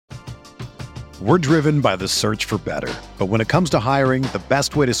We're driven by the search for better. But when it comes to hiring, the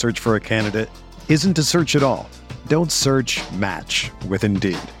best way to search for a candidate isn't to search at all. Don't search, match with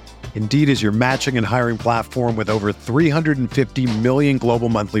Indeed. Indeed is your matching and hiring platform with over 350 million global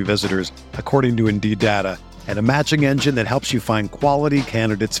monthly visitors, according to Indeed data, and a matching engine that helps you find quality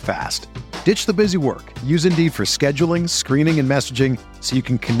candidates fast. Ditch the busy work. Use Indeed for scheduling, screening, and messaging so you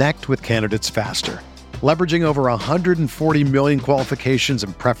can connect with candidates faster. Leveraging over 140 million qualifications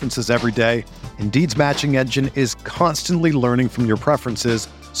and preferences every day, Indeed's matching engine is constantly learning from your preferences,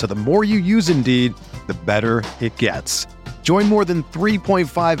 so the more you use Indeed, the better it gets. Join more than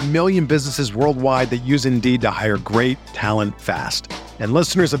 3.5 million businesses worldwide that use Indeed to hire great talent fast. And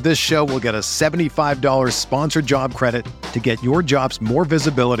listeners of this show will get a $75 sponsored job credit to get your jobs more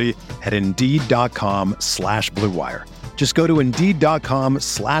visibility at Indeed.com/Blue Wire. Just go to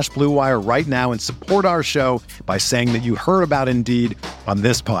Indeed.com/Blue Wire right now and support our show by saying that you heard about Indeed on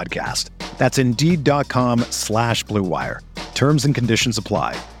this podcast. That's Indeed.com/Blue Wire. Terms and conditions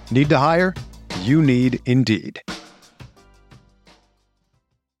apply. Need to hire? You need Indeed.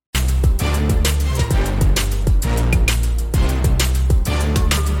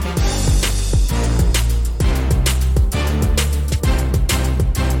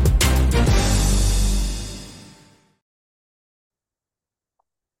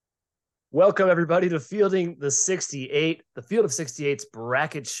 Welcome, everybody, to Fielding the 68, the Field of 68's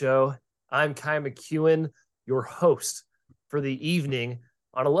bracket show. I'm Kai McEwen, your host for the evening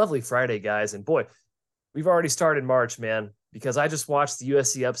on a lovely Friday, guys. And boy, we've already started March, man, because I just watched the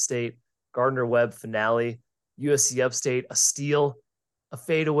USC Upstate Gardner-Webb finale. USC Upstate, a steal, a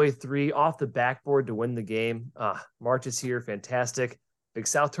fadeaway three off the backboard to win the game. March is here. Fantastic. Big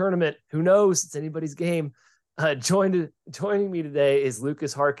South tournament. Who knows? It's anybody's game. Joining me today is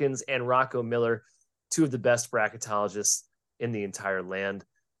Lucas Harkins and Rocco Miller, two of the best bracketologists in the entire land.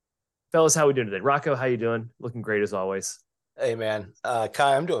 Fellas, how we doing today? Rocco, how you doing? Looking great as always. Hey, man.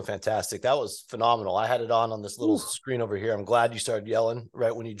 Kai, I'm doing fantastic. That was phenomenal. I had it on this little screen over here. I'm glad you started yelling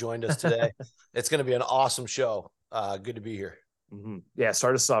right when you joined us today. It's going to be an awesome show. Good to be here. Mm-hmm. Yeah,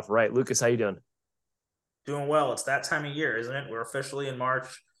 start us off right. Lucas, how you doing? Doing well. It's that time of year, isn't it? We're officially in March.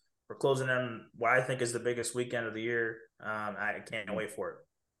 We're closing in what I think is the biggest weekend of the year. I can't wait for it.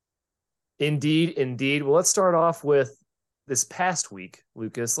 Indeed. Well, let's start off with this past week,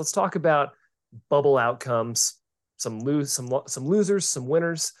 Lucas. Let's talk about bubble outcomes, some losers, some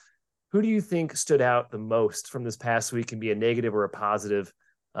winners. Who do you think stood out the most from this past week, can be a negative or a positive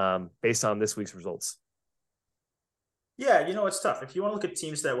based on this week's results? Yeah, it's tough. If you want to look at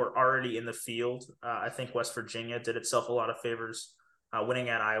teams that were already in the field, I think West Virginia did itself a lot of favors. Winning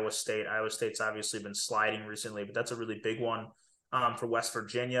at Iowa State. Iowa State's obviously been sliding recently, but that's a really big one for West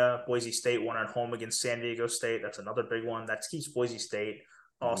Virginia. Boise State won at home against San Diego State. That's another big one. That keeps Boise State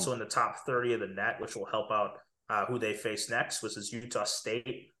also in the top 30 of the net, which will help out who they face next, which is Utah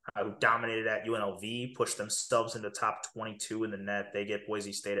State, who dominated at UNLV, pushed themselves into top 22 in the net. They get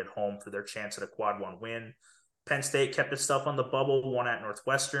Boise State at home for their chance at a quad one win. Penn State kept itself on the bubble, won at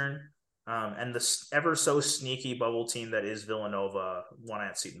Northwestern. And the ever so sneaky bubble team that is Villanova won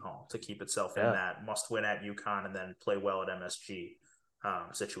at Seton Hall to keep itself in that must win at UConn and then play well at MSG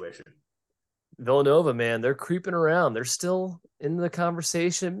situation. Villanova, man, they're creeping around. They're still in the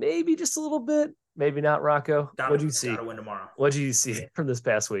conversation, maybe just a little bit, maybe not. Rocco, what did you see? Gotta win tomorrow. What did you see from this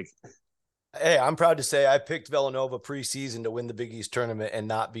past week? Hey, I'm proud to say I picked Villanova preseason to win the Big East tournament and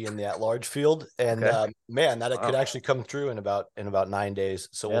not be in the at-large field. And it could actually come true in about 9 days.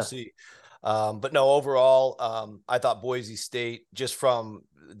 So we'll see. But no, overall, I thought Boise State, just from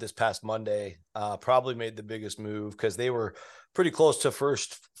this past Monday, probably made the biggest move because they were pretty close to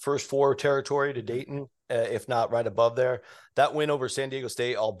first four territory to Dayton, if not right above there. That win over San Diego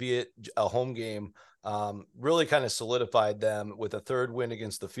State, albeit a home game, really kind of solidified them with a third win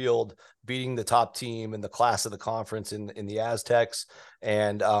against the field, beating the top team in the class of the conference in the Aztecs.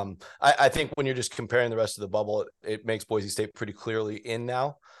 And I think when you're just comparing the rest of the bubble, it makes Boise State pretty clearly in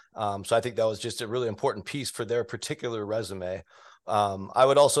now. So I think that was just a really important piece for their particular resume. I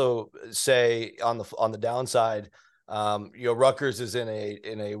would also say on the downside, Rutgers is in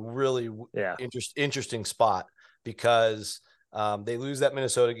a really interesting spot because they lose that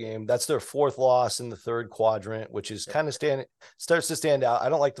Minnesota game. That's their fourth loss in the third quadrant, which is kind of starts to stand out. I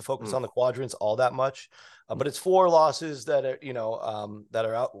don't like to focus on the quadrants all that much, but it's four losses that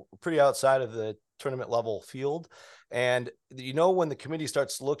are out pretty outside of the tournament level field. And when the committee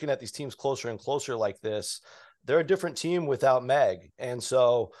starts looking at these teams closer and closer like this, they're a different team without Meg. And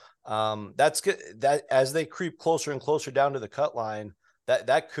so that's good, that as they creep closer and closer down to the cut line,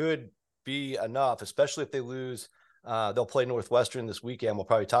 that could be enough, especially if they lose They'll play Northwestern this weekend. We'll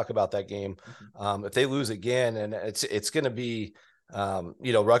probably talk about that game. If they lose again, and it's going to be,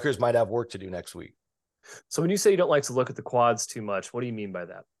 Rutgers might have work to do next week. So when you say you don't like to look at the quads too much, what do you mean by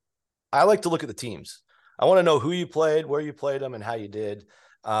that? I like to look at the teams. I want to know who you played, where you played them, and how you did.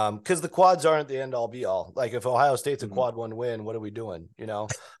 Because the quads aren't the end all be all. Like if Ohio State's a quad 1 win, what are we doing?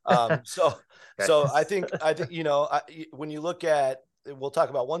 So I think when you look at, we'll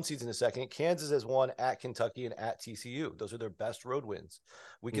talk about one season in a second. Kansas has won at Kentucky and at TCU. Those are their best road wins.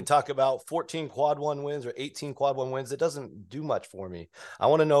 We can talk about 14 quad 1 wins or 18 quad 1 wins. It doesn't do much for me. I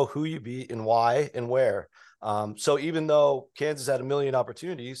want to know who you beat and why and where. So even though Kansas had a million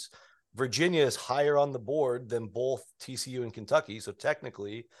opportunities, Virginia is higher on the board than both TCU and Kentucky. So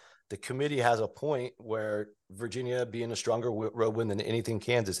technically, the committee has a point where Virginia being a stronger road win than anything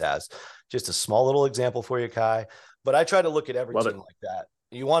Kansas has. Just a small little example for you, Kai. But I try to look at every team like that.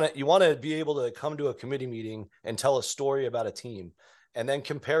 You want to be able to come to a committee meeting and tell a story about a team and then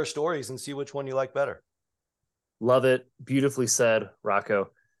compare stories and see which one you like better. Love it. Beautifully said, Rocco.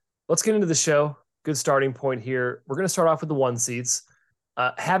 Let's get into the show. Good starting point here. We're going to start off with the 1 seeds.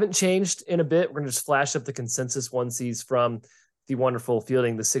 Haven't changed in a bit. We're going to just flash up the consensus 1 seeds from the wonderful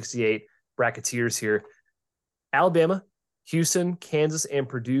fielding, the 68 Bracketeers here. Alabama, Houston, Kansas, and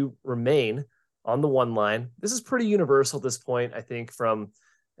Purdue remain on the 1 line. This is pretty universal at this point, I think, from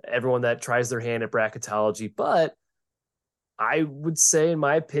everyone that tries their hand at bracketology. But I would say, in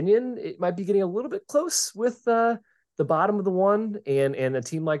my opinion, it might be getting a little bit close with the bottom of the 1 and a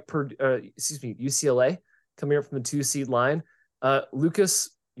team like UCLA coming up from the 2 seed line. Lucas,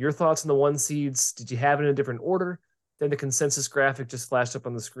 your thoughts on the 1 seeds? Did you have it in a different order than the consensus graphic just flashed up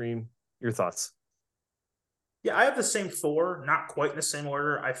on the screen? Your thoughts? Yeah, I have the same 4, not quite in the same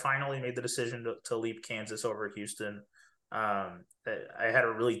order. I finally made the decision to leap Kansas over Houston. I had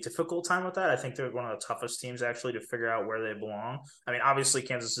a really difficult time with that. I think they're one of the toughest teams actually to figure out where they belong. I mean, obviously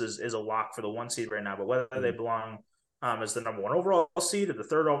Kansas is a lock for the 1 seed right now, but whether they belong as the number 1 overall seed or the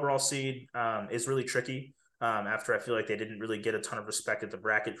 3rd overall seed is really tricky. After I feel like they didn't really get a ton of respect at the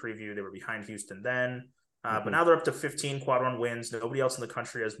bracket preview. They were behind Houston then. But now they're up to 15 quad 1 wins. Nobody else in the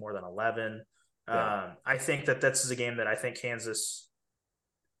country has more than 11. I think that this is a game that I think Kansas,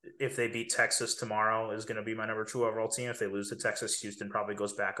 if they beat Texas tomorrow, is going to be my number 2 overall team. If they lose to Texas, Houston probably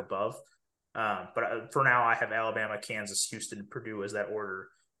goes back above. But for now, I have Alabama, Kansas, Houston, Purdue as that order.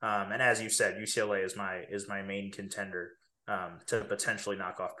 And as you said, UCLA is my main contender to potentially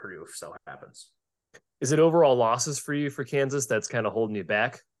knock off Purdue if so happens. Is it overall losses for you for Kansas that's kind of holding you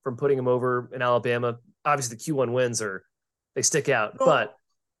back from putting them over in Alabama? Obviously, the Q1 wins they stick out, but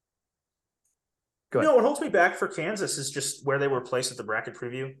go ahead. No, what holds me back for Kansas is just where they were placed at the bracket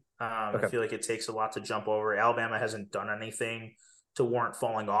preview. I feel like it takes a lot to jump over. Alabama hasn't done anything to warrant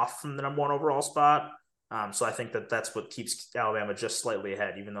falling off from the number 1 overall spot. So I think that's what keeps Alabama just slightly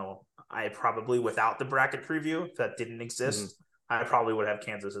ahead, even though I probably, without the bracket preview, if that didn't exist, I probably would have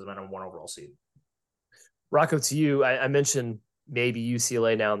Kansas as my number 1 overall seed. Rocco, to you, I mentioned maybe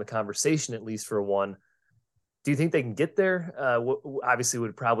UCLA now in the conversation, at least for 1. Do you think they can get there? Obviously,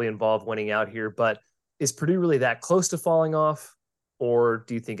 would probably involve winning out here, but is Purdue really that close to falling off? Or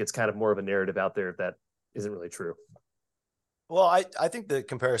do you think it's kind of more of a narrative out there that isn't really true? Well, I think the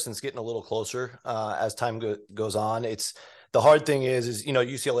comparison's getting a little closer as time goes on. It's the hard thing is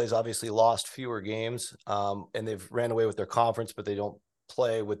UCLA's obviously lost fewer games and they've ran away with their conference, but they don't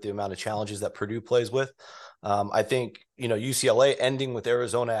play with the amount of challenges that Purdue plays with. I think, UCLA ending with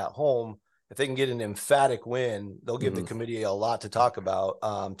Arizona at home, if they can get an emphatic win, they'll give the committee a lot to talk about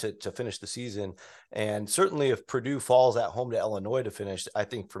to finish the season. And certainly if Purdue falls at home to Illinois to finish, I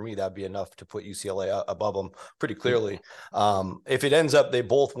think for me, that'd be enough to put UCLA above them pretty clearly. If it ends up they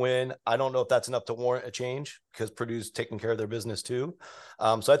both win, I don't know if that's enough to warrant a change because Purdue's taking care of their business too.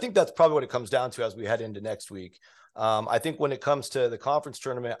 So I think that's probably what it comes down to as we head into next week. I think when it comes to the conference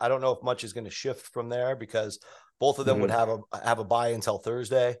tournament, I don't know if much is going to shift from there because both of them would have a bye until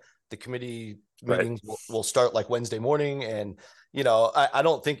Thursday. The committee meetings will start like Wednesday morning. And, I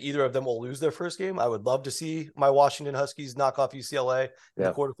don't think either of them will lose their first game. I would love to see my Washington Huskies knock off UCLA in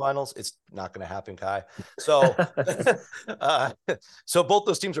the quarterfinals. It's not going to happen, Kai. So, so both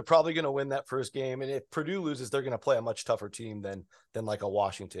those teams are probably going to win that first game. And if Purdue loses, they're going to play a much tougher team than like a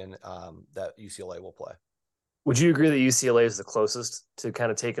Washington that UCLA will play. Would you agree that UCLA is the closest to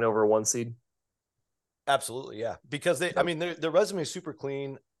kind of taking over a 1 seed? Absolutely. Yeah. Because their resume is super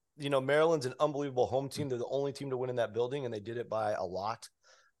clean. Maryland's an unbelievable home team. They're the only team to win in that building, and they did it by a lot.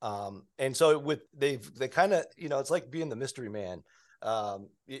 And so they kind of, it's like being the mystery man.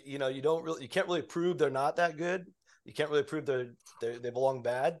 You can't really prove they're not that good, You can't really prove they belong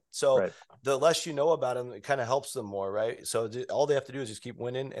bad. So the less you know about them, it kind of helps them more, right? So all they have to do is just keep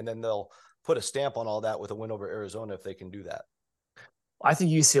winning, and then they'll put a stamp on all that with a win over Arizona if they can do that. I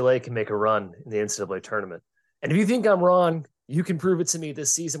think UCLA can make a run in the NCAA tournament. And if you think I'm wrong, you can prove it to me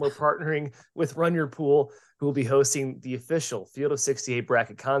this season. We're partnering with Run Your Pool, who will be hosting the official Field of 68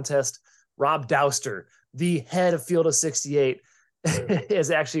 bracket contest. Rob Douster, the head of Field of 68,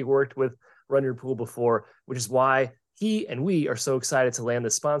 has actually worked with Run Your Pool before, which is why he and we are so excited to land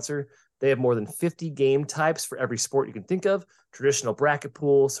this sponsor. They have more than 50 game types for every sport you can think of: traditional bracket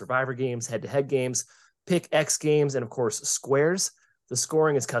pool, survivor games, head-to-head games, pick X games, and of course, squares. The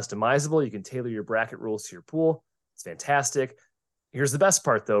scoring is customizable. You can tailor your bracket rules to your pool. It's fantastic. Here's the best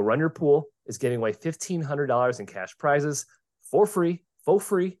part, though. Run Your Pool is giving away $1,500 in cash prizes for free.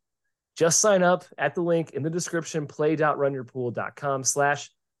 Just sign up at the link in the description,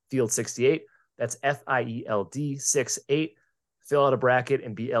 play.runyourpool.com/field68. That's FIELD 68. Fill out a bracket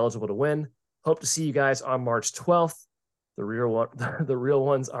and be eligible to win. Hope to see you guys on March 12th. The real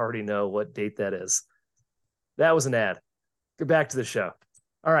ones already know what date that is. That was an ad. Get back to the show.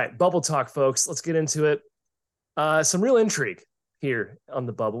 All right, bubble talk, folks. Let's get into it. Some real intrigue here on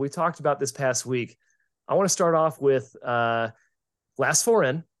the bubble. We talked about this past week. I want to start off with last four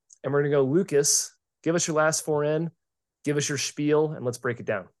in, and we're going to go Lucas. Give us your last four in, give us your spiel, and let's break it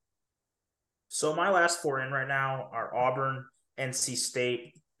down. So my last four in right now are Auburn, NC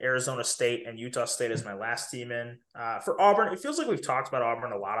State, Arizona State, and Utah State as my last team in. For Auburn, it feels like we've talked about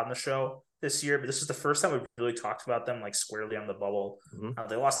Auburn a lot on the show this year, but this is the first time we've really talked about them like squarely on the bubble.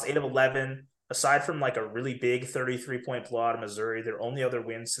 They lost 8 of 11. Aside from like a really big 33-point blowout of Missouri, their only other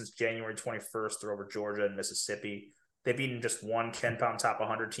wins since January 21st are over Georgia and Mississippi. They've beaten just one 10-pound top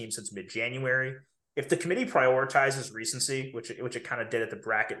 100 team since mid-January. If the committee prioritizes recency, which it kind of did at the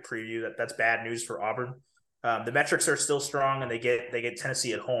bracket preview, that's bad news for Auburn. The metrics are still strong, and they get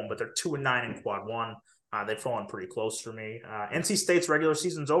Tennessee at home, but they're 2-9 in quad one. They've fallen pretty close for me. NC State's regular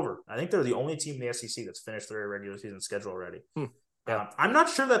season's over. I think they're the only team in the SEC that's finished their regular season schedule already. Yeah. I'm not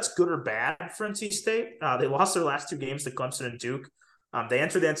sure that's good or bad for NC State. They lost their last 2 games to Clemson and Duke. They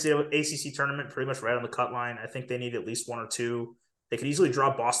entered the ACC tournament pretty much right on the cut line. I think they need at least 1 or 2. They could easily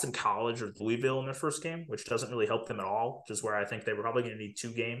draw Boston College or Louisville in their first game, which doesn't really help them at all, which is where I think they were probably going to need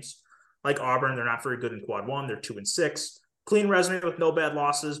 2 games. Like Auburn, they're not very good in quad one. They're 2-6. Clean resume with no bad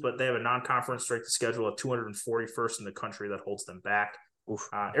losses, but they have a non-conference strength of schedule at 241st in the country that holds them back.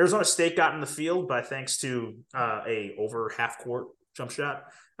 Arizona State got in the field by thanks to a over half-court jump shot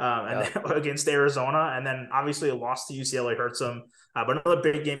against Arizona, and then obviously a loss to UCLA hurts them. But another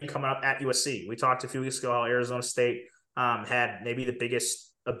big game coming up at USC. We talked a few weeks ago how Arizona State had maybe the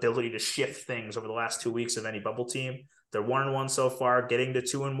biggest ability to shift things over the last 2 weeks of any bubble team. They're 1-1 so far. Getting to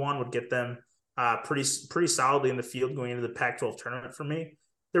 2-1 would get them pretty solidly in the field going into the Pac-12 tournament for me.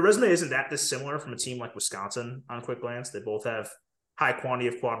 Their resume isn't that dissimilar from a team like Wisconsin on quick glance. They both have high quantity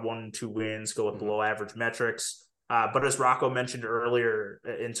of quad 1 and 2 wins, go with below average metrics. But as Rocco mentioned earlier,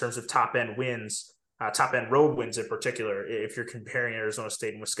 in terms of top-end wins, top-end road wins in particular, if you're comparing Arizona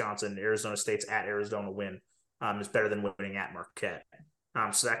State and Wisconsin, Arizona State's at Arizona win is better than winning at Marquette.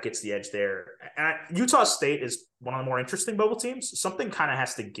 So that gets the edge there. And Utah State is one of the more interesting bubble teams. Something kind of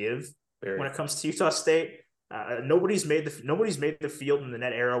has to give when it comes to Utah State. Nobody's made the field in the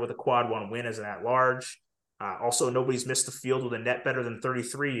net era with a quad 1 win as an at-large. Also, nobody's missed the field with a net better than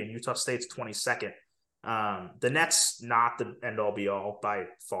 33, and Utah State's 22nd. The net's not the end-all be-all by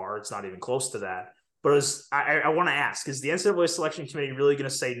far. It's not even close to that. But I want to ask, is the NCAA selection committee really going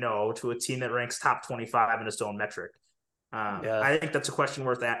to say no to a team that ranks top 25 in its own metric? I think that's a question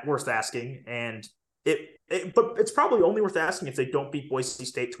worth asking. And but it's probably only worth asking if they don't beat Boise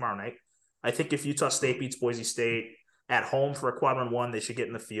State tomorrow night. I think if Utah State beats Boise State at home for a quad 1, they should get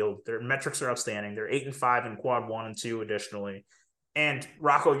in the field. Their metrics are outstanding. They're 8-5 in quad 1 and 2 additionally. And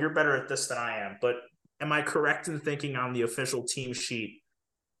Rocco, you're better at this than I am, but am I correct in thinking on the official team sheet,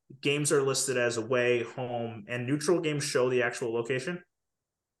 games are listed as away, home, and neutral games show the actual location?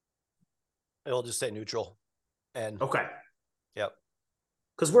 It'll just say neutral. And okay. Yep.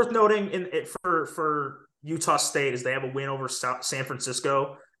 Because worth noting for Utah State is they have a win over San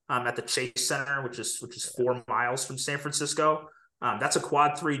Francisco at the Chase Center, which is 4 miles from San Francisco. That's a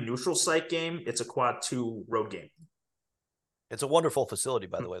quad 3 neutral site game. It's a quad 2 road game. It's a wonderful facility,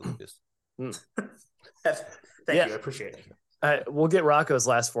 by the way, Lucas. Thank you. I appreciate it. We'll get Rocco's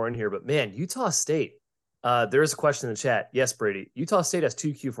last 4 in here, but man, Utah State. There is a question in the chat. Yes, Brady. Utah State has 2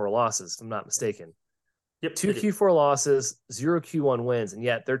 Q4 losses, if I'm not mistaken. Yep. 2 Q4 losses, 0 Q1 wins, and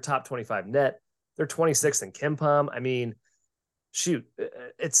yet they're top 25 net. They're 26th in KenPom. I mean, shoot,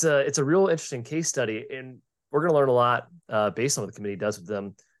 it's a real interesting case study. And we're going to learn a lot based on what the committee does with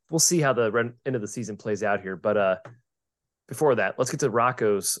them. We'll see how the end of the season plays out here. But before that, let's get to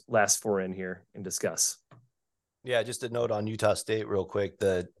Rocco's last 4 in here and discuss. Yeah, just a note on Utah State real quick.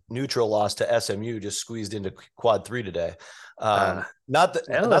 The neutral loss to SMU just squeezed into quad 3 today. Not that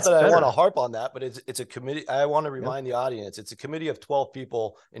I want to harp on that, but it's a committee. I want to remind the audience, it's a committee of 12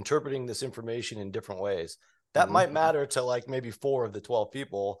 people interpreting this information in different ways. That might matter to like maybe 4 of the 12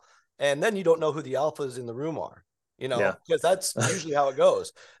 people. And then you don't know who the alphas in the room are, because that's usually how it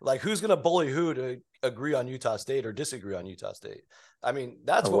goes. Like, who's going to bully who to agree on Utah State or disagree on Utah State? I mean,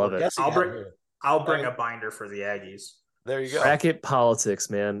 that's what we're guessing here. I'll bring a binder for the Aggies. There you go. Bracket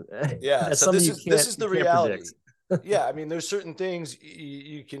politics, man. Yeah. So this is the reality. Yeah. I mean, there's certain things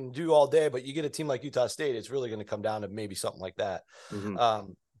you can do all day, but you get a team like Utah State, it's really going to come down to maybe something like that.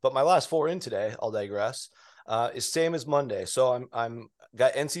 But my last 4 in today, I'll digress, is same as Monday. So I'm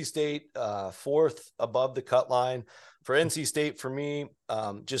got NC State 4th above the cut line. For NC State, for me,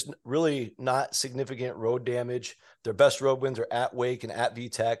 just really not significant road damage. Their best road wins are at Wake and at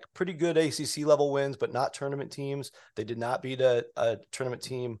VTech. Pretty good ACC level wins, but not tournament teams. They did not beat a tournament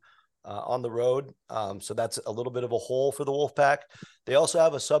team on the road. So that's a little bit of a hole for the Wolfpack. They also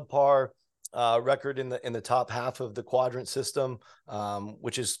have a subpar record in the top half of the quadrant system,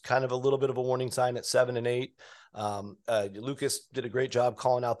 which is kind of a little bit of a warning sign at 7 and 8. Lucas did a great job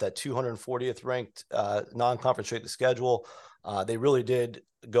calling out that 240th ranked non-conference strength of schedule. They really did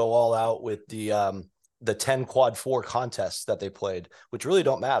go all out with the 10 quad 4 contests that they played, which really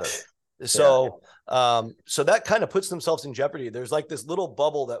don't matter. So that kind of puts themselves in jeopardy. There's like this little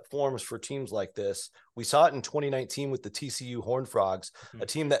bubble that forms for teams like this. We saw it in 2019 with the TCU Horned Frogs, a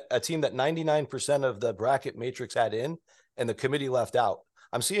team that 99% of the bracket matrix had in, and the committee left out.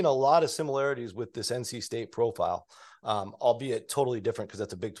 I'm seeing a lot of similarities with this NC State profile, albeit totally different because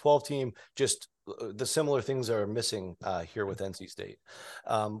that's a Big 12 team. Just the similar things are missing here with NC State.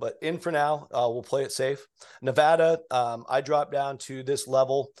 But in for now, we'll play it safe. Nevada, I dropped down to this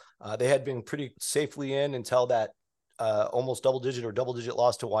level. They had been pretty safely in until that almost double-digit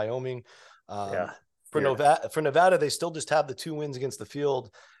loss to Wyoming. For Nevada, they still just have the 2 wins against the field,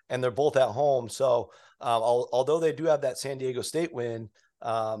 and they're both at home. So although they do have that San Diego State win,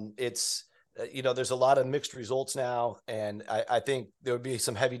 it's there's a lot of mixed results now, and I think there would be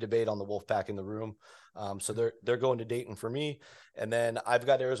some heavy debate on the Wolfpack in the room. So they're going to Dayton for me, and then I've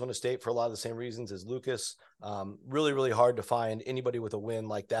got Arizona State for a lot of the same reasons as Lucas. Really, really hard to find anybody with a win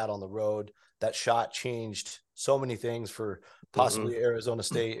like that on the road. That shot changed so many things for possibly Arizona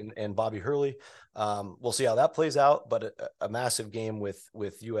State and Bobby Hurley. We'll see how that plays out, but a massive game with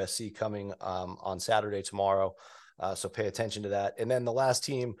USC coming on Saturday tomorrow. So pay attention to that. And then the last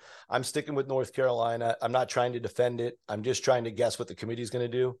team, I'm sticking with North Carolina. I'm not trying to defend it. I'm just trying to guess what the committee is going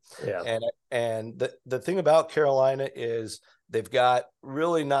to do. Yeah. And the thing about Carolina is they've got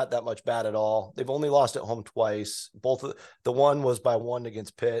really not that much bad at all. They've only lost at home twice. The one was by 1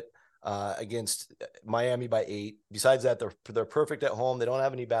 against Pitt, against Miami by 8. Besides that, they're perfect at home. They don't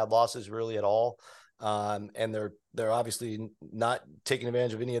have any bad losses really at all. And they're obviously not taking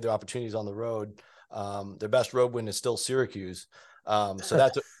advantage of any of their opportunities on the road. Their best road win is still Syracuse. So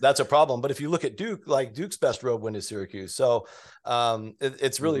that's a problem. But if you look at Duke, like Duke's best road win is Syracuse. So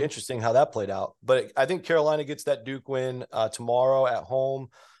it's really interesting how that played out. But I think Carolina gets that Duke win tomorrow at home.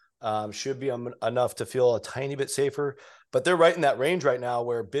 Should be enough to feel a tiny bit safer. But they're right in that range right now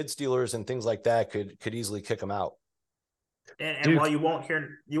where bid stealers and things like that could easily kick them out. And while you won't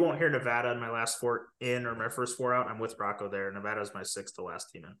hear Nevada in my last 4 in or my first 4 out, I'm with Rocco there. Nevada's my 6th to last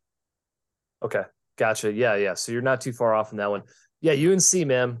team in. Okay. Gotcha. Yeah. So you're not too far off in that one. Yeah. UNC,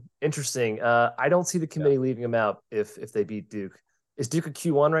 man. Interesting. I don't see the committee leaving them out if they beat Duke. Is Duke a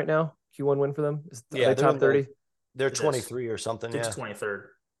Q1 right now? Q1 win for them? Are they top 30? They're 23 or something. Duke's 23rd.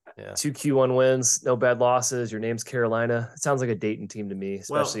 Yeah. 2 Q1 wins, no bad losses. Your name's Carolina. It sounds like a Dayton team to me,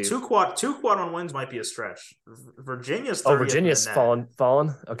 especially. Well, two quad 1 wins might be a stretch. Virginia's 30th. Oh, Virginia's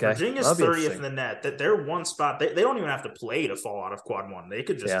fallen. Okay. Virginia's 30th in the net. That they're one spot. They don't even have to play to fall out of quad 1. They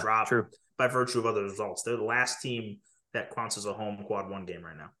could just drop by virtue of other results. They're the last team that counts as a home quad 1 game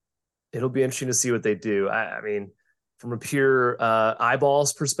right now. It'll be interesting to see what they do. I mean, from a pure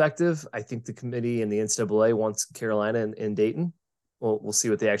eyeballs perspective, I think the committee and the NCAA wants Carolina and Dayton. We'll see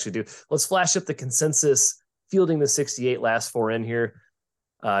what they actually do. Let's flash up the consensus fielding the 68 last 4 in here.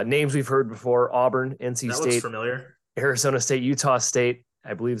 Names we've heard before: Auburn, NC State, looks familiar. Arizona State, Utah State.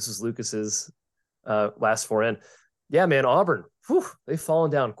 I believe this was Lucas's last 4 in. Yeah, man, Auburn. They've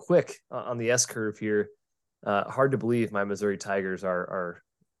fallen down quick on the S curve here. Hard to believe my Missouri Tigers are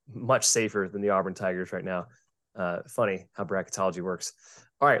much safer than the Auburn Tigers right now. Funny how bracketology works.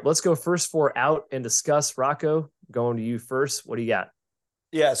 All right, let's go first four out and discuss. Rocco, going to you first. What do you got?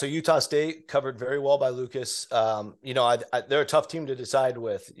 Yeah, so Utah State covered very well by Lucas. They're a tough team to decide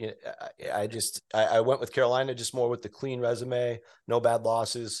with. I went with Carolina just more with the clean resume, no bad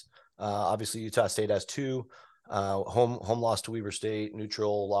losses. Obviously, Utah State has two. Home loss to Weber State,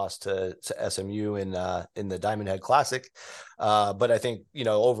 neutral loss to SMU in the Diamond Head Classic. But I think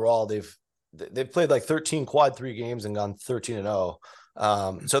overall they've played like 13 quad 3 games and gone 13-0.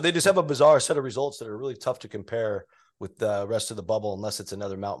 So they just have a bizarre set of results that are really tough to compare with the rest of the bubble, unless it's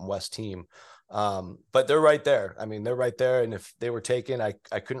another Mountain West team. But they're right there. I mean, they're right there. And if they were taken,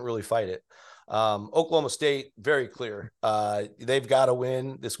 I couldn't really fight it. Oklahoma State, very clear. They've got to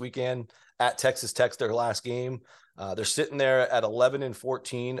win this weekend at Texas Tech, their last game. They're sitting there at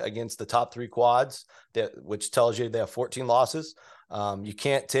 11-14 against the top 3 quads, which tells you they have 14 losses. You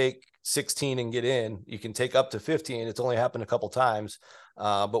can't take 16 and get in. You can take up to 15. It's only happened a couple times.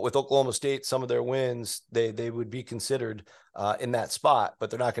 But with Oklahoma State, some of their wins, they would be considered in that spot, but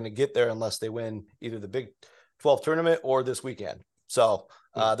they're not going to get there unless they win either the Big 12 tournament or this weekend. So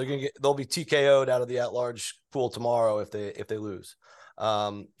they'll be TKO'd out of the at-large pool tomorrow if they lose.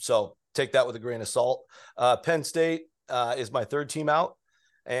 So take that with a grain of salt. Penn State is my third team out,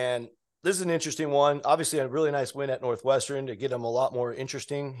 and this is an interesting one. Obviously, a really nice win at Northwestern to get them a lot more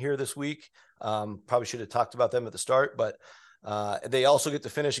interesting here this week. Probably should have talked about them at the start, but they also get to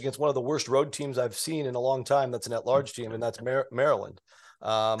finish against one of the worst road teams I've seen in a long time. That's an at-large team, and that's Maryland.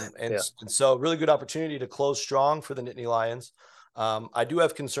 And so really good opportunity to close strong for the Nittany Lions. I do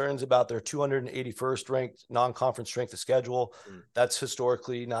have concerns about their 281st ranked non-conference strength of schedule. That's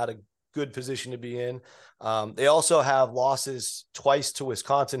historically not a good position to be in. They also have losses twice to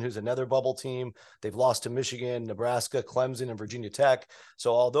Wisconsin, who's another bubble team. They've lost to Michigan, Nebraska, Clemson, and Virginia Tech.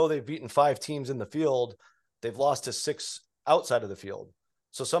 So although they've beaten 5 teams in the field, they've lost to 6 outside of the field.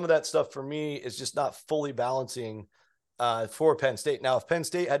 So some of that stuff for me is just not fully balancing for Penn State. Now, if Penn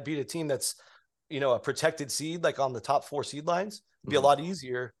State had beat a team that's, a protected seed, like on the top 4 seed lines, it'd be a lot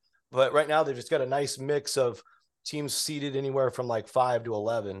easier. But right now they've just got a nice mix of teams seeded anywhere from like 5 to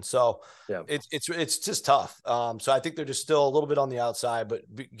 11. So it's just tough. So I think they're just still a little bit on the outside, but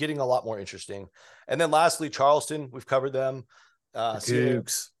getting a lot more interesting. And then lastly, Charleston, we've covered them.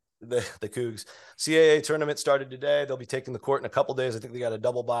 Cougs. The Cougs. CAA tournament started today. They'll be taking the court in a couple days. I think they got a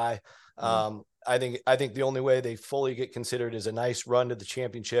double bye. I think the only way they fully get considered is a nice run to the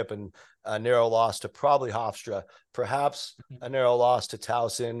championship and a narrow loss to probably Hofstra. Perhaps a narrow loss to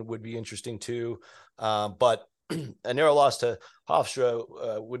Towson would be interesting too. But a narrow loss to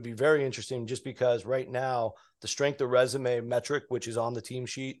Hofstra would be very interesting just because right now the strength of resume metric, which is on the team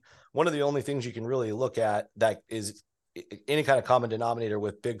sheet, one of the only things you can really look at that is any kind of common denominator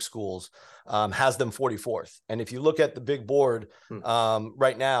with big schools, has them 44th. And if you look at the big board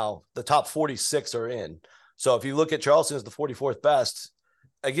right now, the top 46 are in. So if you look at Charleston as the 44th best,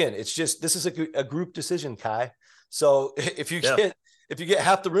 again, it's just, this is a group decision, Kai. So if you get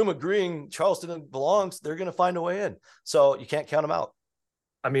half the room agreeing Charleston belongs, they're going to find a way in. So you can't count them out.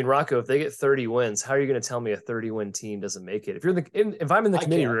 I mean, Rocco, if they get 30 wins, how are you going to tell me a 30-win team doesn't make it? If I'm in the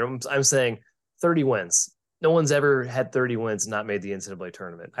committee room, I'm saying 30 wins. No one's ever had 30 wins and not made the NCAA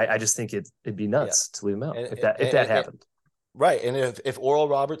tournament. I just think it'd be nuts to leave them out if that happened. Right. And if Oral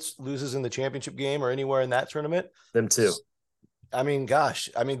Roberts loses in the championship game or anywhere in that tournament, them too. I mean, gosh,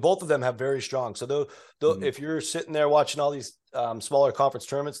 both of them have very strong. So if you're sitting there watching all these smaller conference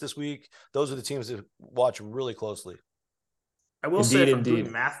tournaments this week, those are the teams to watch really closely. I will say, if I'm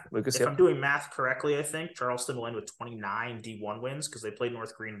doing math, Lucas, I'm doing math correctly, I think Charleston will end with 29 D1 wins because they played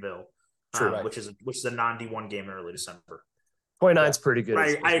North Greenville. Right. which is a non-D1 game in early December. 29 is pretty good.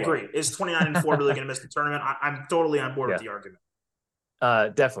 I agree. Is 29-4 really going to miss the tournament? I'm totally on board with the argument.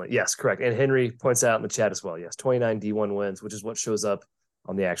 Definitely. Yes, correct. And Henry points out in the chat as well. Yes, 29 D1 wins, which is what shows up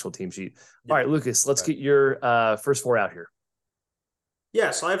on the actual team sheet. All right, Lucas, let's get your first 4 out here.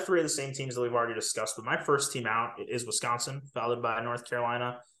 Yeah, so I have 3 of the same teams that we've already discussed, but my first team out is Wisconsin, followed by North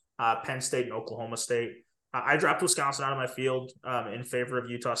Carolina, Penn State, and Oklahoma State. I dropped Wisconsin out of my field in favor of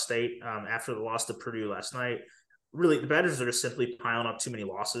Utah State after the loss to Purdue last night. Really, the Badgers are just simply piling up too many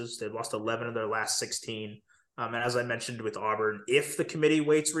losses. They've lost 11 of their last 16. And as I mentioned with Auburn, if the committee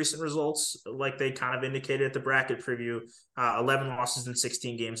weights recent results, like they kind of indicated at the bracket preview, 11 losses in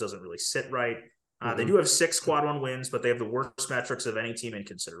 16 games doesn't really sit right. They do have 6 quad 1 wins, but they have the worst metrics of any team in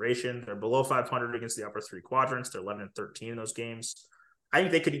consideration. They're below 500 against the upper 3 quadrants. They're 11-13 in those games. I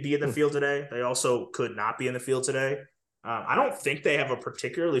think they could be in the field today. They also could not be in the field today. I don't think they have a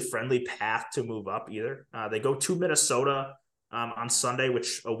particularly friendly path to move up either. They go to Minnesota on Sunday,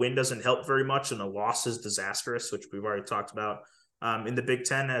 which a win doesn't help very much, and a loss is disastrous, which we've already talked about in the Big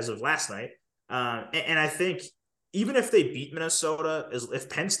Ten as of last night. And I think even if they beat Minnesota, if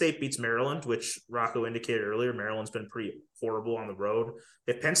Penn State beats Maryland, which Rocco indicated earlier, Maryland's been pretty horrible on the road.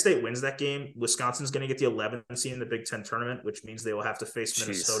 If Penn State wins that game, Wisconsin's going to get the 11th seed in the Big Ten tournament, which means they will have to face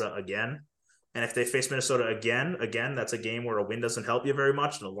Minnesota again. And if they face Minnesota again, that's a game where a win doesn't help you very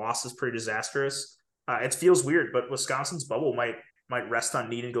much, and a loss is pretty disastrous. It feels weird, but Wisconsin's bubble might rest on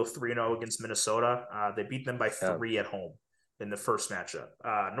needing to go 3-0 against Minnesota. They beat them by 3 at home in the first matchup.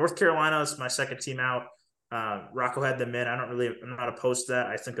 North Carolina is my second team out. Rocco had them in. I'm not opposed to that.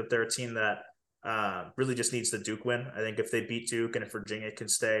 I think that they're a team that really just needs the Duke win. I think if they beat Duke and if Virginia can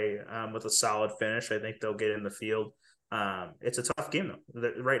stay with a solid finish, I think they'll get in the field. It's a tough game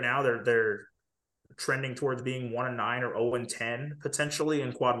though. Right now they're trending towards being 1-9 or 0-10 potentially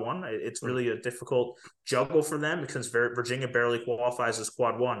in quad one. It's really a difficult juggle for them because Virginia barely qualifies as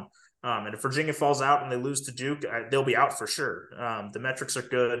quad one. And if Virginia falls out and they lose to Duke, they'll be out for sure. The metrics are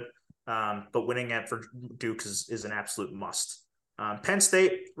good, but winning at Duke is an absolute must. Penn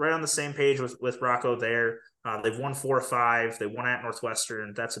State, right on the same page with Rocco there. They've won 4 or 5. They won at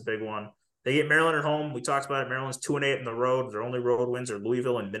Northwestern. That's a big one. They get Maryland at home. We talked about it. Maryland's 2-8 in the road. Their only road wins are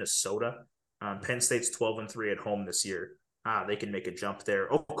Louisville and Minnesota. Penn State's 12-3 at home this year. They can make a jump there.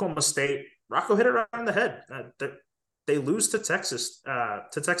 Oklahoma State, Rocco hit it right on the head. They lose to Texas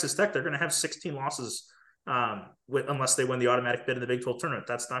Tech. They're going to have 16 losses unless they win the automatic bid in the Big 12 tournament.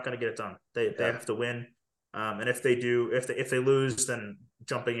 That's not going to get it done. They have to win. And if they do, if they lose, then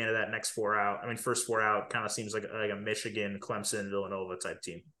jumping into that next 4 out. I mean, first 4 out kind of seems like a Michigan, Clemson, Villanova type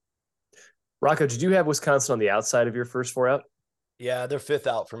team. Rocco, did you have Wisconsin on the outside of your first 4 out? Yeah, they're 5th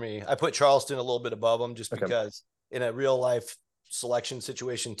out for me. I put Charleston a little bit above them just because in a real life selection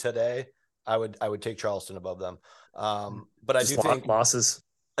situation today, I would take Charleston above them. But I do think losses.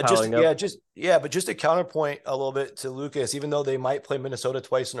 But just a counterpoint a little bit to Lucas, even though they might play Minnesota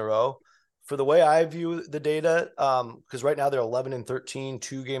twice in a row, for the way I view the data, because right now they're 11-13,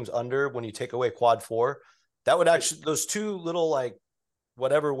 2 games under when you take away quad 4, that would actually, those 2 little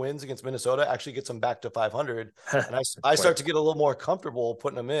whatever wins against Minnesota actually gets them back to 500. And I start to get a little more comfortable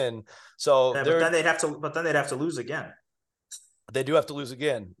putting them in. So but then they'd have to lose again. They do have to lose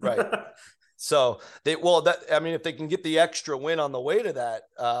again. Right. So if they can get the extra win on the way to that,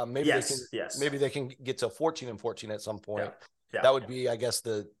 maybe they can get to 14-14 at some point. Yeah. That would be, I guess,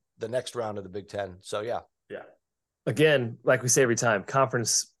 the next round of the Big Ten. So yeah. Again, like we say every time,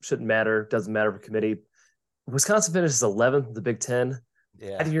 conference shouldn't matter. Doesn't matter for committee. Wisconsin finishes 11th in the Big Ten.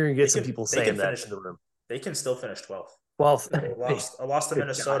 Yeah. I think you're going to get some people saying that in the room. They can still finish 12th. Well, a loss to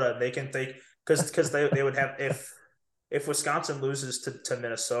Minnesota. They can because they would have if Wisconsin loses to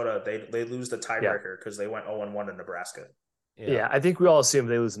Minnesota, they lose the tiebreaker because they went 0-1 to Nebraska. Yeah, I think we all assume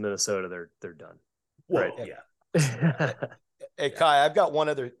they lose to Minnesota, they're done. Well, right? Yeah. Hey Kai, I've got one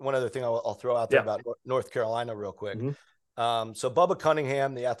other thing I'll throw out there about North Carolina real quick. Mm-hmm. So Bubba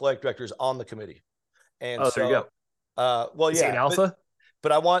Cunningham, the athletic director, is on the committee, and there you go. Is he an alpha?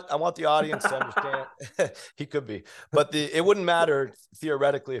 But I want the audience to understand he could be, but it wouldn't matter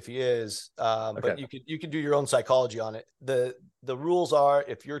theoretically if he is. But you can do your own psychology on it. The rules are,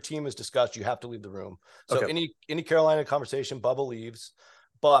 if your team is discussed, you have to leave the room. So any Carolina conversation, Bubba leaves.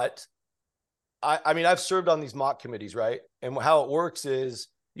 But I mean, I've served on these mock committees, right? And how it works is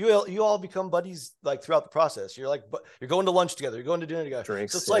you all become buddies throughout the process. You're you're going to lunch together, you're going to dinner together.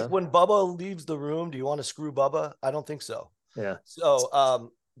 Drinks, so it's like when Bubba leaves the room, do you want to screw Bubba? I don't think so. Yeah. So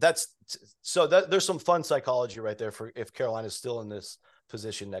there's some fun psychology right there for if Carolina's still in this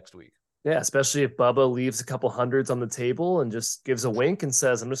position next week. Yeah, especially if Bubba leaves a couple hundreds on the table and just gives a wink and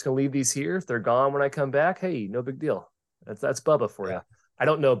says, "I'm just going to leave these here. If they're gone when I come back, hey, no big deal." That's Bubba for you. I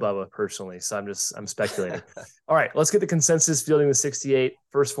don't know Bubba personally, so I'm speculating. All right, let's get the consensus fielding the 68.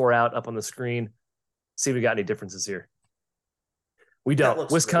 First 4 out up on the screen. See if we got any differences here. We don't. That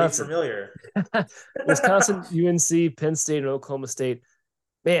looks Wisconsin, really familiar. Wisconsin, UNC, Penn State, and Oklahoma State.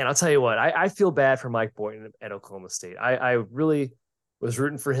 Man, I'll tell you what. I feel bad for Mike Boynton at Oklahoma State. I really was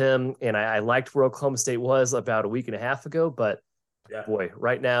rooting for him, and I liked where Oklahoma State was about a week and a half ago. But boy,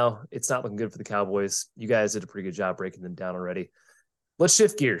 right now it's not looking good for the Cowboys. You guys did a pretty good job breaking them down already. Let's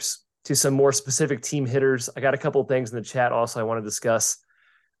shift gears to some more specific team hitters. I got a couple of things in the chat also I want to discuss.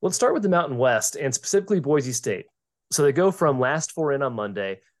 Let's start with the Mountain West and specifically Boise State. So they go from last 4 in on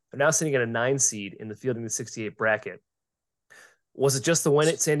Monday. They're now sitting at a 9 seed in the fielding the 68 bracket. Was it just the win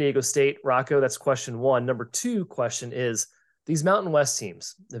at San Diego State, Rocco? That's question 1. Number 2 question is, these Mountain West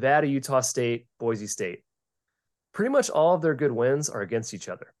teams, Nevada, Utah State, Boise State, pretty much all of their good wins are against each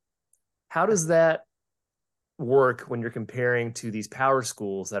other. How does that work when you're comparing to these power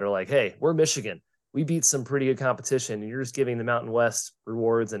schools that are like, hey, we're Michigan. We beat some pretty good competition, and you're just giving the Mountain West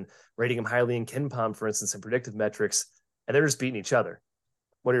rewards and rating them highly in KenPom, for instance, and predictive metrics, and they're just beating each other.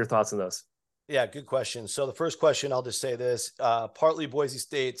 What are your thoughts on those? Yeah, good question. So the first question, I'll just say this, partly Boise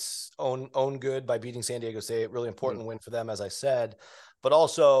State's own good by beating San Diego State, really important win for them, as I said, but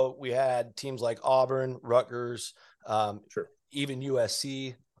also we had teams like Auburn, Rutgers, even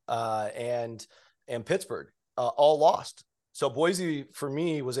USC and Pittsburgh all lost. So Boise, for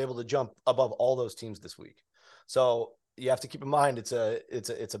me, was able to jump above all those teams this week. So you have to keep in mind it's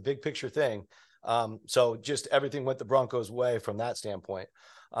a big picture thing. So just everything went the Broncos' way from that standpoint.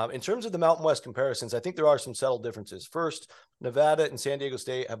 In terms of the Mountain West comparisons, I think there are some subtle differences. First, Nevada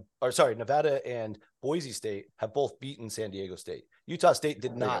and Boise State have both beaten San Diego State. Utah State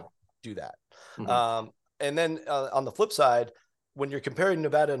did not do that. Mm-hmm. And then on the flip side, when you're comparing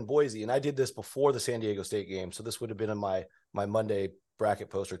Nevada and Boise, and I did this before the San Diego State game, so this would have been in my Monday bracket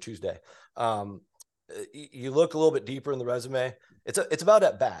post or Tuesday. You look a little bit deeper in the resume. It's about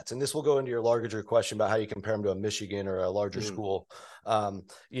at bats, and this will go into your larger question about how you compare them to a Michigan or a larger school.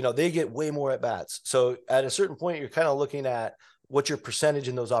 They get way more at bats. So at a certain point, you're kind of looking at what's your percentage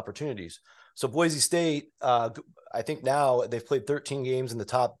in those opportunities. So Boise State, I think now they've played 13 games in the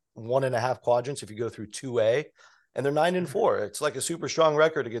top 1.5 quadrants if you go through 2A, and they're 9-4. It's like a super strong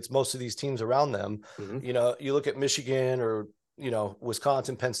record against most of these teams around them. Mm-hmm. You look at Michigan or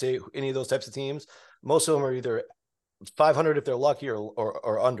Wisconsin, Penn State, any of those types of teams. Most of them are either 500 if they're lucky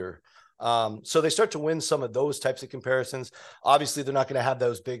or under. So they start to win some of those types of comparisons. Obviously, they're not going to have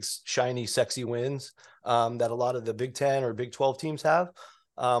those big, shiny, sexy wins that a lot of the Big 10 or Big 12 teams have.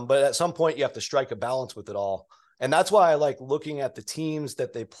 But at some point, you have to strike a balance with it all. And that's why I like looking at the teams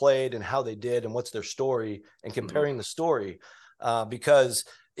that they played and how they did and what's their story and comparing the story because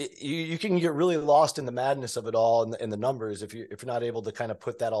you can get really lost in the madness of it all and the numbers if you're not able to kind of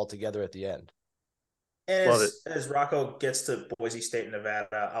put that all together at the end. And as Rocco gets to Boise State and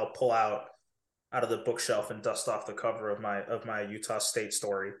Nevada, I'll pull out of the bookshelf and dust off the cover of my Utah State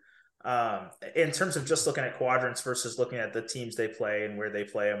story. In terms of just looking at quadrants versus looking at the teams they play and where they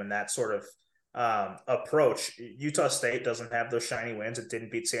play them and that sort of approach, Utah State doesn't have those shiny wins. It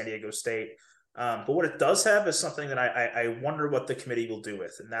didn't beat San Diego State. But what it does have is something that I wonder what the committee will do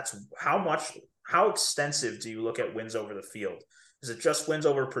with, and that's how extensive do you look at wins over the field? Is it just wins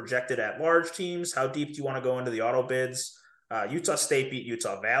over projected at-large teams? How deep do you want to go into the auto bids? Utah State beat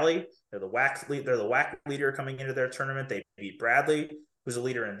Utah Valley. They're the WAC leader coming into their tournament. They beat Bradley, who's a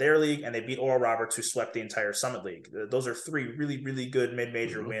leader in their league, and they beat Oral Roberts, who swept the entire Summit League. Those are 3 really, really good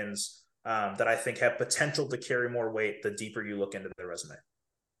mid-major wins that I think have potential to carry more weight the deeper you look into their resume.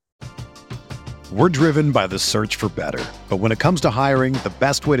 We're driven by the search for better. But when it comes to hiring, the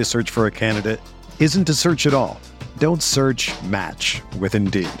best way to search for a candidate isn't to search at all. Don't search, match with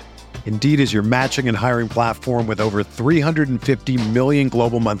Indeed. Indeed is your matching and hiring platform with over 350 million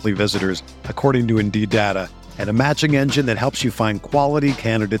global monthly visitors, according to Indeed data, and a matching engine that helps you find quality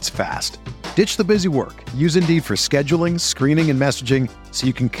candidates fast. Ditch the busy work. Use Indeed for scheduling, screening, and messaging so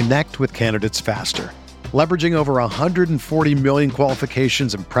you can connect with candidates faster. Leveraging over 140 million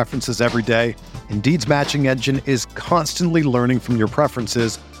qualifications and preferences every day, Indeed's matching engine is constantly learning from your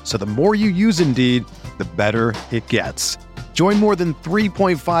preferences, so the more you use Indeed, the better it gets. Join more than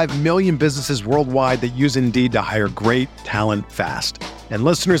 3.5 million businesses worldwide that use Indeed to hire great talent fast. And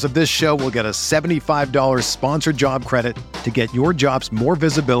listeners of this show will get a $75 sponsored job credit to get your jobs more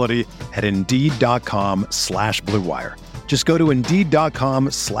visibility at Indeed.com/Blue Wire. Just go to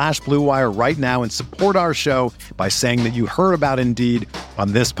Indeed.com/Blue Wire right now and support our show by saying that you heard about Indeed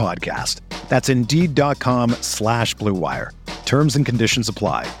on this podcast. That's Indeed.com/Blue Wire. Terms and conditions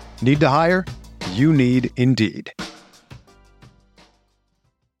apply. Need to hire? You need Indeed.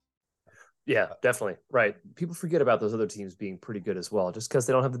 Yeah, definitely. Right. People forget about those other teams being pretty good as well. Just because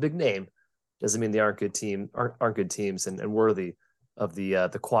they don't have the big name doesn't mean they aren't good teams and worthy of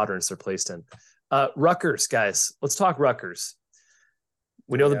the quadrants they're placed in. Rutgers, guys. Let's talk Rutgers.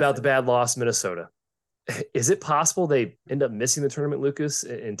 We know about the bad loss, Minnesota. Is it possible they end up missing the tournament, Lucas,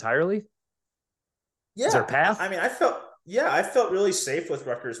 entirely? Yeah. Is there a path? I mean, I felt really safe with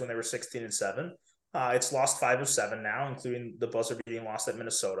Rutgers when they were 16-7. It's lost 5 of 7 now, including the buzzer beating loss at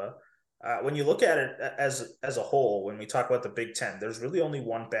Minnesota. When you look at it as a whole, when we talk about the Big Ten, there's really only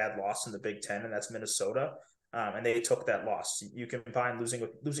one bad loss in the Big Ten, and that's Minnesota. And they took that loss. You combine losing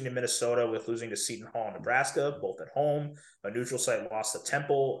to Minnesota with losing to Seton Hall, Nebraska, both at home, a neutral site loss to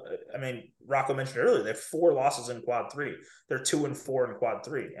Temple. I mean, Rocco mentioned earlier, they have 4 losses in quad 3. They're 2-4 in quad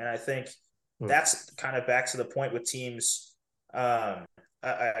 3. And I think that's kind of back to the point with teams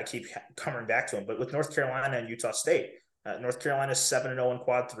I keep coming back to them, but with North Carolina and Utah State, North Carolina's 7-0 in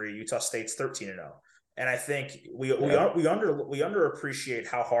quad 3, Utah State's 13-0. And I think we underappreciate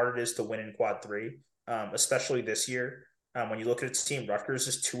how hard it is to win in quad 3, especially this year. When you look at its team, Rutgers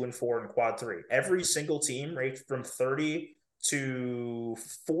is 2-4 in quad 3. Every single team ranked from 30 to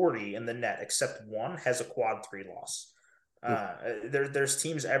 40 in the net, except one has a quad 3 loss. There's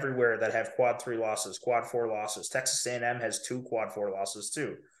teams everywhere that have quad 3 losses, quad 4 losses. Texas A&M has 2 quad 4 losses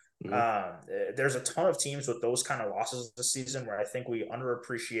too. There's a ton of teams with those kind of losses this season where I think we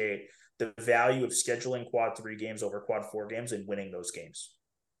underappreciate the value of scheduling quad 3 games over quad 4 games and winning those games.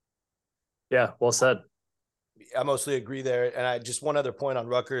 Yeah, well said. I mostly agree there. And I just one other point on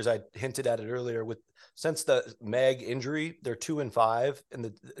Rutgers, I hinted at it earlier since the Mag injury, they're 2-5 and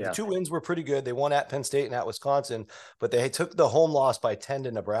the 2 wins were pretty good. They won at Penn State and at Wisconsin, but they took the home loss by 10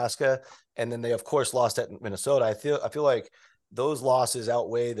 to Nebraska. And then they of course lost at Minnesota. I feel like those losses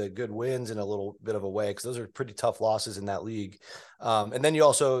outweigh the good wins in a little bit of a way, because those are pretty tough losses in that league. And then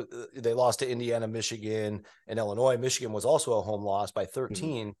they lost to Indiana, Michigan, and Illinois. Michigan was also a home loss by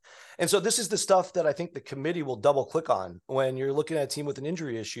 13. And so this is the stuff that I think the committee will double click on when you're looking at a team with an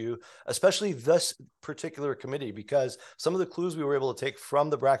injury issue, especially this particular committee, because some of the clues we were able to take from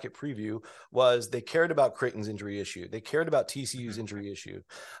the bracket preview was they cared about Creighton's injury issue. They cared about TCU's injury issue.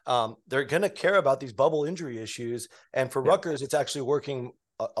 They're going to care about these bubble injury issues. And for Rutgers, it's actually working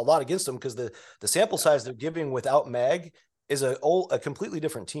a lot against them, because the sample size they're giving without Mag is a completely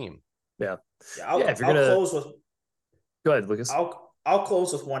different team. I'll close with. Go ahead, Lucas. I'll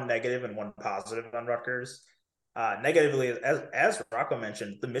close with one negative and one positive on Rutgers. Negatively, as Rocco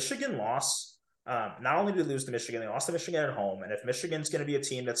mentioned, the Michigan loss. Not only did they lose to Michigan, they lost to Michigan at home. And if Michigan's going to be a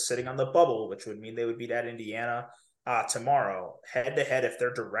team that's sitting on the bubble, which would mean they would beat at Indiana tomorrow, head to head, if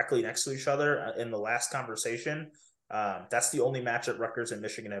they're directly next to each other in the last conversation, that's the only match that Rutgers and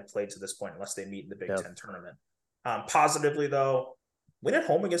Michigan have played to this point, unless they meet in the Big Ten tournament. Positively, though, win at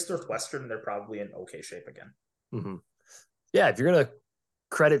home against Northwestern, they're probably in okay shape again. Yeah, if you're going to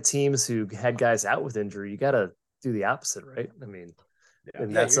credit teams who had guys out with injury, you got to do the opposite, right? I mean,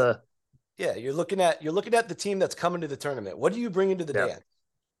 and that's you're looking at the team that's coming to the tournament. What do you bring into the dance?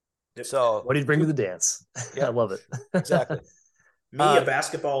 So what do you bring to the dance? I love it. Exactly. Media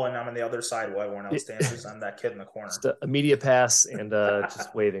basketball, and I'm on the other side while everyone else dances. I'm that kid in the corner. Just a media pass and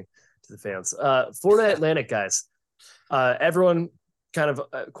just waving to the fans. Florida Atlantic guys. Everyone kind of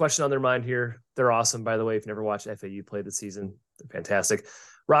a question on their mind here. They're awesome, by the way. If you never watched FAU play this season, they're fantastic.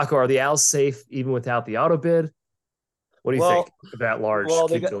 Rocco, are the Owls safe even without the auto bid? What do you think about large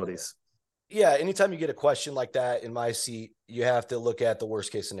capabilities? Anytime you get a question like that in my seat, you have to look at the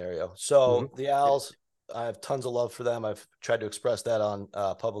worst case scenario. So the Owls, I have tons of love for them. I've tried to express that on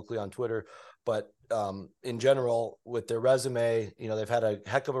publicly on Twitter, but in general, with their resume, they've had a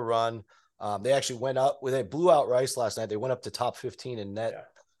heck of a run. They actually went up they blew out Rice last night. They went up to top 15 in net,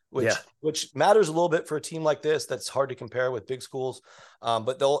 which matters a little bit for a team like this. That's hard to compare with big schools.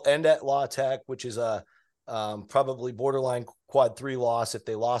 But they'll end at La Tech, which is a probably borderline quad 3 loss if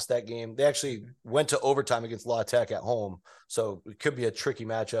they lost that game. They actually went to overtime against La Tech at home, so it could be a tricky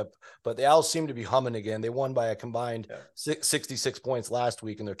matchup. But the Owls seem to be humming again. They won by a combined 66 points last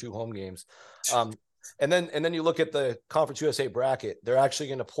week in their 2 home games. And then you look at the Conference USA bracket. They're actually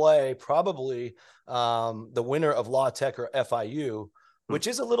going to play probably the winner of La Tech or FIU, which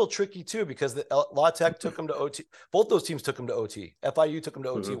is a little tricky too, because the La Tech took them to OT. Both those teams took them to OT. FIU took them to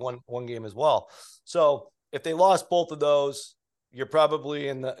OT one game as well. So if they lost both of those, you're probably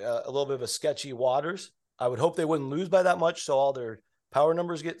in a little bit of a sketchy waters. I would hope they wouldn't lose by that much, so all their power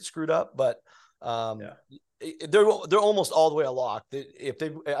numbers get screwed up. But they're almost all the way a lock.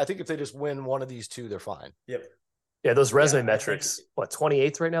 I think if they just win one of these two, they're fine. Yep. Yeah, those resume metrics.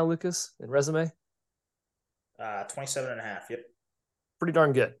 28th right now, Lucas, in resume? 27.5. Yep. Pretty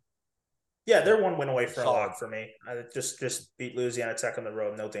darn good. Yeah, they're one win away from a lock for me. Just beat Louisiana Tech on the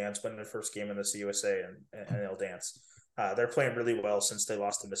road. No dance. Win their first game in the CUSA and they'll dance. They're playing really well since they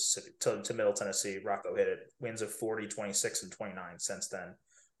lost to Mississippi to Middle Tennessee. Rocco hit it. Wins of 40, 26, and 29 since then.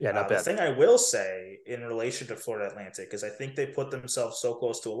 Yeah, not bad. The thing I will say in relation to Florida Atlantic is I think they put themselves so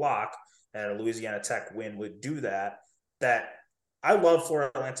close to a lock, and a Louisiana Tech win would do that I love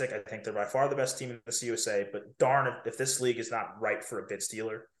Florida Atlantic. I think they're by far the best team in the CUSA, but darn if this league is not right for a bid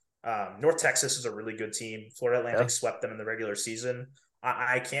stealer. North Texas is a really good team. Florida Atlantic swept them in the regular season.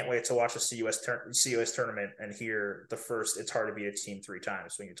 I can't wait to watch a CUS tournament and hear the first it's hard to beat a team 3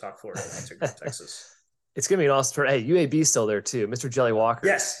 times when you talk Florida Atlantic North Texas. It's going to be an awesome tournament. Hey, UAB's still there too. Mr. Jelly Walker.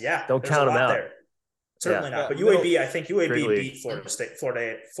 Yes, yeah. Don't count him out. There. Certainly not. But UAB, I think UAB beat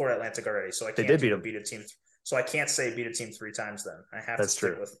Florida Atlantic already. So I can't beat a team So I can't say beat a team 3 times. Then I have That's to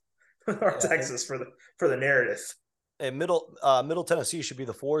stick true. with North Texas for the narrative. And Middle Tennessee should be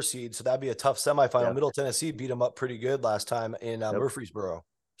the 4 seed, so that'd be a tough semifinal. Yeah. Middle Tennessee beat them up pretty good last time in Murfreesboro.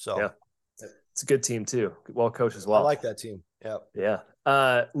 So yeah, it's a good team too, well coached as well. I like that team. Yeah.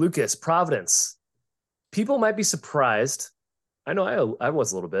 Lucas, Providence. People might be surprised. I know I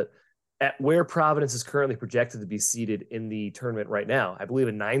was a little bit at where Providence is currently projected to be seated in the tournament right now. I believe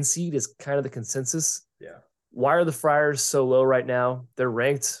a 9 seed is kind of the consensus. Yeah. Why are the Friars so low right now? They're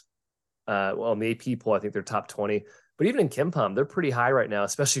ranked, in the AP poll, I think they're top 20. But even in KenPom, they're pretty high right now,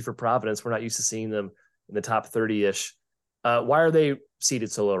 especially for Providence. We're not used to seeing them in the top 30-ish. Why are they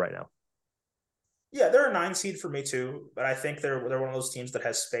seated so low right now? Yeah, they're a 9 seed for me too, but I think they're one of those teams that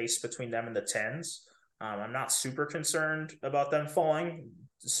has space between them and the 10s. I'm not super concerned about them falling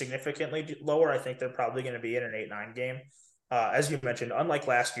significantly lower. I think they're probably going to be in an 8-9 game. As you mentioned, unlike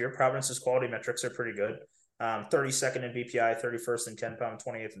last year, Providence's quality metrics are pretty good. 32nd in BPI, 31st in KenPom,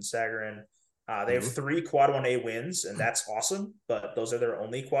 28th in Sagarin. They have 3 quad 1A wins, and that's awesome, but those are their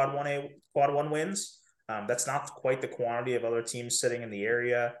only quad 1 wins. That's not quite the quantity of other teams sitting in the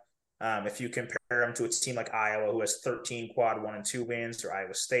area. If you compare them to a team like Iowa, who has 13 quad 1 and 2 wins, or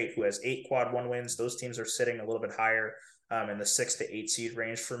Iowa State, who has 8 quad 1 wins, those teams are sitting a little bit higher in the 6 to 8 seed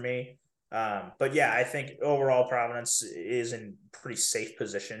range for me. But yeah, I think overall Providence is in pretty safe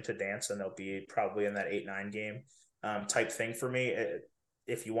position to dance, and they'll be probably in that 8-9 game type thing for me.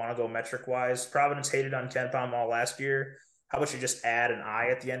 If you want to go metric wise, Providence hated on KenPom all last year. How about you just add an I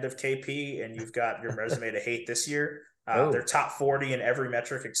at the end of KP and you've got your resume to hate this year? They're top 40 in every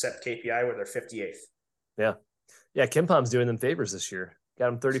metric except KPI, where they're 58th. Yeah. KenPom's doing them favors this year.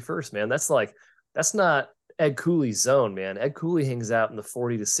 Got them 31st, man. That's not Ed Cooley's zone, man. Ed Cooley hangs out in the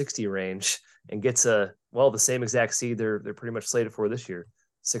 40 to 60 range and gets the same exact seed they're pretty much slated for this year.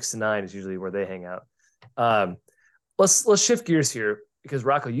 6 to 9 is usually where they hang out. Let's shift gears here, because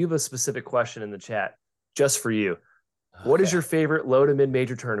Rocco, you have a specific question in the chat just for you. Okay. What is your favorite low to mid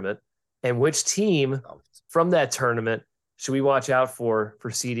major tournament, and which team from that tournament should we watch out for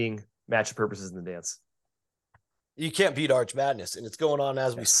seeding matchup purposes in the dance? You can't beat Arch Madness, and it's going on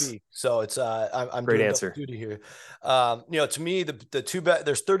as we speak. So it's I'm great doing answer duty here. To me,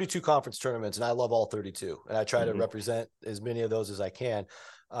 there's 32 conference tournaments, and I love all 32, and I try to represent as many of those as I can.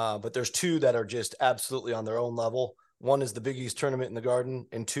 But there's 2 that are just absolutely on their own level. One is the Big East tournament in the Garden,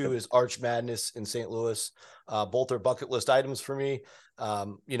 and 2 is Arch Madness in St. Louis. Both are bucket list items for me. I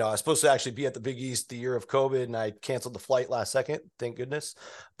was supposed to actually be at the Big East the year of COVID, and I canceled the flight last second. Thank goodness.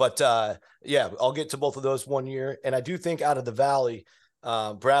 But I'll get to both of those one year. And I do think out of the Valley,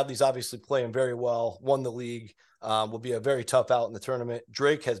 Bradley's obviously playing very well, won the league, will be a very tough out in the tournament.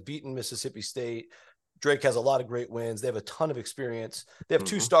 Drake has beaten Mississippi State. Drake has a lot of great wins. They have a ton of experience. They have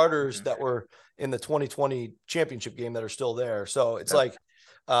 2 starters that were in the 2020 championship game that are still there. So it's like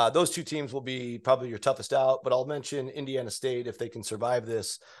those 2 teams will be probably your toughest out. But I'll mention Indiana State, if they can survive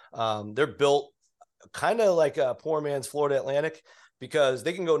this. They're built kind of like a poor man's Florida Atlantic, because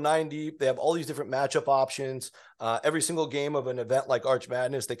they can go 9 deep. They have all these different matchup options. Every single game of an event like Arch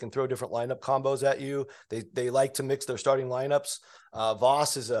Madness, they can throw different lineup combos at you. They like to mix their starting lineups.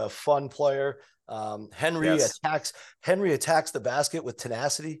 Voss is a fun player. Henry attacks the basket with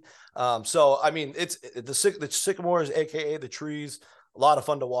tenacity. It's the Sycamores, aka the Trees. A lot of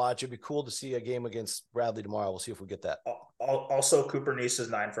fun to watch. It'd be cool to see a game against Bradley tomorrow. We'll see if we get that. Also, Cooper Neese is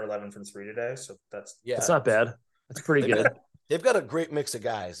 9 for 11 from 3 today, so that's not bad. That's pretty good. They've got a great mix of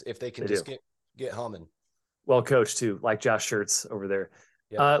guys if they can get humming. Well coached too, like Josh Schertz over there.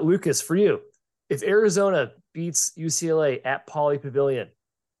 Yeah. Lucas, for you, if Arizona beats UCLA at Pauley Pavilion,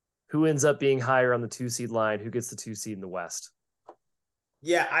 who ends up being higher on the 2 seed line? Who gets the 2 seed in the West?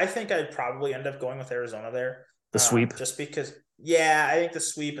 Yeah, I think I'd probably end up going with Arizona there. The sweep? Just because, I think the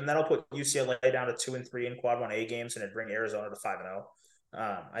sweep, and then I'll put UCLA down to 2 and 3 in quad 1A games, and it'd bring Arizona to 5-0.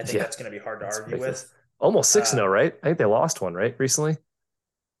 I think that's going to be hard to argue with. Almost 6-0, right? I think they lost one, right, recently?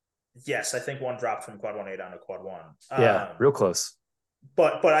 Yes, I think one dropped from quad 1A down to quad 1. Real close.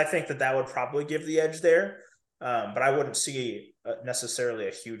 But I think that would probably give the edge there. But I wouldn't see necessarily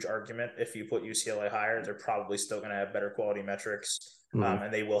a huge argument if you put UCLA higher. They're probably still going to have better quality metrics,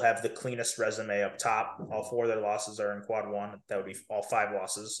 and they will have the cleanest resume up top. All 4 of their losses are in quad 1. That would be all 5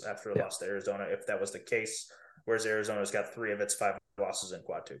 losses after a loss to Arizona, if that was the case, whereas Arizona's got 3 of its 5 losses in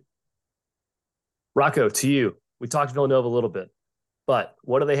quad 2. Rocco, to you. We talked Villanova a little bit, but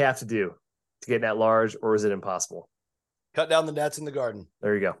what do they have to do to get that large, or is it impossible? Cut down the nets in the Garden.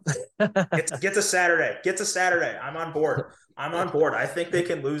 There you go. Get to Saturday. Get to Saturday. I'm on board. I think they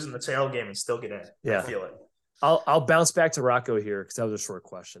can lose in the tail game and still get in. Yeah. I feel it. I'll bounce back to Rocco here because that was a short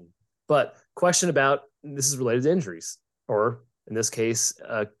question. But question about, this is related to injuries, or in this case,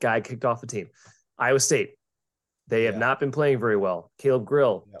 a guy kicked off the team. Iowa State, they have not been playing very well. Caleb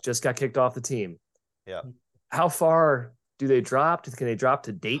Grill just got kicked off the team. Yeah. How far do they drop? Can they drop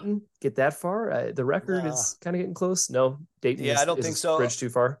to Dayton? Get that far? The record is kind of getting close. No, Dayton. I don't think so. Bridge too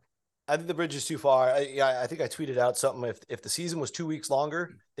far. I think the bridge is too far. I think I tweeted out something. If the season was 2 weeks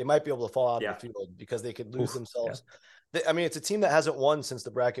longer, they might be able to fall out of the field because they could lose themselves. Yeah. It's a team that hasn't won since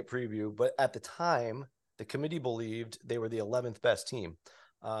the bracket preview, but at the time, the committee believed they were the 11th best team,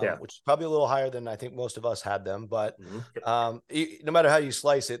 which is probably a little higher than I think most of us had them. But no matter how you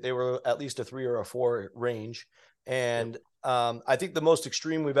slice it, they were at least a 3 or a 4 range. And I think the most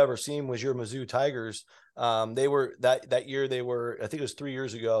extreme we've ever seen was your Mizzou Tigers. They were that year. They were, I think it was 3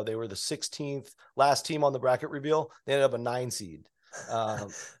 years ago. They were the 16th last team on the bracket reveal. They ended up a 9 seed.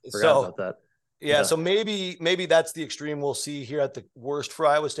 Forgot about that. Yeah. So maybe that's the extreme we'll see here at the worst for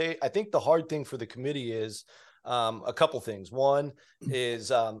Iowa State. I think the hard thing for the committee is a couple things. One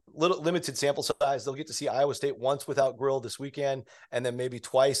is limited sample size. They'll get to see Iowa State once without Grill this weekend, and then maybe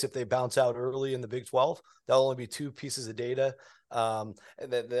twice if they bounce out early in the Big 12. That'll only be 2 pieces of data. And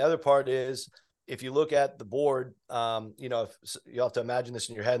then the other part is, if you look at the board, if you'll have to imagine this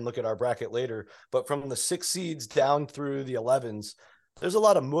in your head and look at our bracket later, but from the 6 seeds down through the 11s, there's a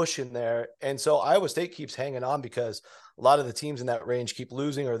lot of mush in there. And so Iowa State keeps hanging on because a lot of the teams in that range keep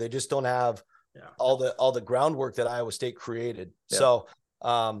losing, or they just don't have all the groundwork that Iowa State created. Yeah. So,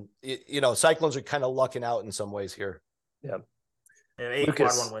 Cyclones are kind of lucking out in some ways here. Yeah. 8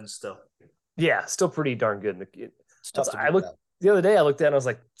 quad 1 wins still. Yeah. Still pretty darn good. It's tough to the other day I looked at it and I was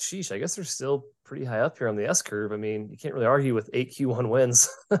like, sheesh, I guess they're still pretty high up here on the S curve. I mean, you can't really argue with 8 Q1 wins.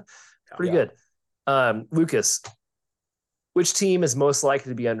 Pretty good. Lucas, which team is most likely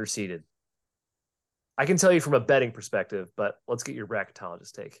to be underseeded? I can tell you from a betting perspective, but let's get your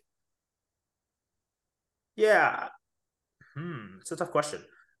bracketologist take. Yeah. It's a tough question.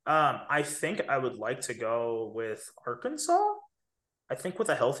 I think I would like to go with Arkansas. I think with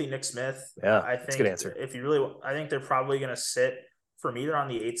a healthy Nick Smith. Yeah, I think that's a good answer. I think they're probably going to sit, for me, they're on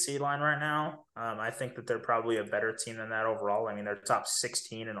the 8 seed line right now. I think that they're probably a better team than that overall. I mean, they're top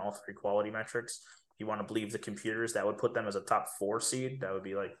 16 in all 3 quality metrics. If you want to believe the computers, that would put them as a top 4 seed. That would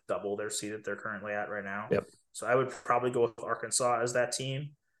be like double their seed that they're currently at right now. Yep. So I would probably go with Arkansas as that team.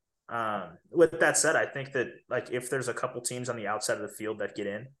 With that said, I think that, like, if there's a couple teams on the outside of the field that get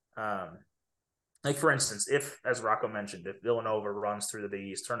in, like, for instance, if, as Rocco mentioned, if Villanova runs through the Big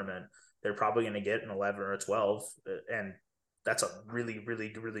East tournament, they're probably going to get an 11 or a 12. And that's a really,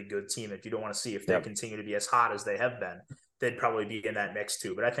 really, really good team that you don't want to see. If they continue to be as hot as they have been, they'd probably be in that mix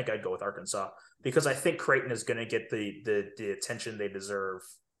too. But I think I'd go with Arkansas, because I think Creighton is going to get the attention they deserve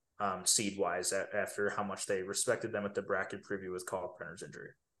seed-wise after how much they respected them at the bracket preview with Carl Penner's injury.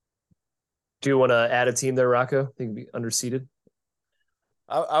 Do you want to add a team there, Rocco? Think you'd be underseeded?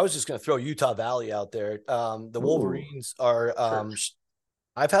 I was just going to throw Utah Valley out there. The Wolverines are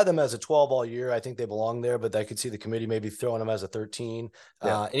I've had them as a 12 all year. I think they belong there, but I could see the committee maybe throwing them as a 13.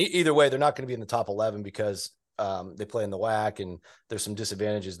 And either way, they're not going to be in the top 11 because they play in the WAC and there's some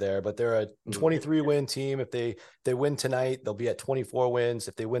disadvantages there. But they're a 23-win team. If they win tonight, they'll be at 24 wins.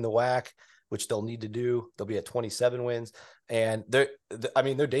 If they win the WAC, which they'll need to do, they'll be at 27 wins. And they're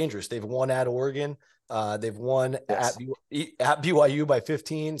dangerous. They've won at Oregon. They've won at BYU by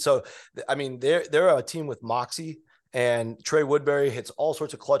 15. So, I mean, they're a team with moxie, and Trey Woodbury hits all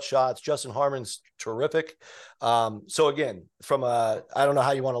sorts of clutch shots. Justin Harmon's terrific. So again, I don't know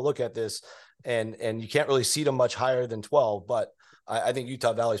how you want to look at this, and you can't really seed them much higher than 12, but I think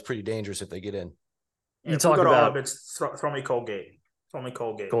Utah Valley is pretty dangerous if they get in. You talk about throw me Colgate.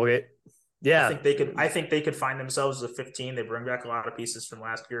 Colgate. Yeah. I think they could find themselves as a 15. They bring back a lot of pieces from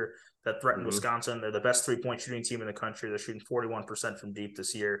last year that threatened Wisconsin. They're the best 3-point shooting team in the country. They're shooting 41% from deep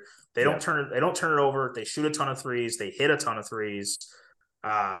this year. They don't turn it over. They shoot a ton of threes. They hit a ton of threes.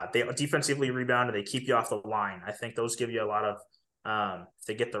 They defensively rebound, and they keep you off the line. I think those give you a lot of if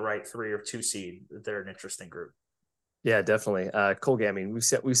they get the right 3 or 2 seed, they're an interesting group. Yeah, definitely. Colgate, I mean,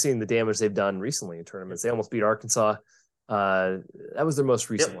 we've seen the damage they've done recently in tournaments. They almost beat Arkansas. That was their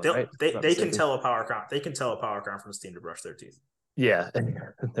most recent one, right? They can tell a power conference team to brush their teeth. Yeah,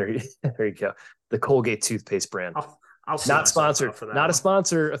 there you go. The Colgate toothpaste brand. I'll not sponsored, for that not one. A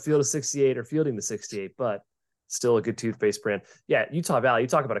sponsor of Field of 68 or Fielding the 68, but still a good toothpaste brand. Yeah, Utah Valley. You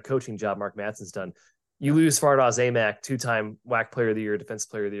talk about a coaching job Mark Matson's done. You lose Fardaws Amack, 2-time WAC Player of the Year, Defensive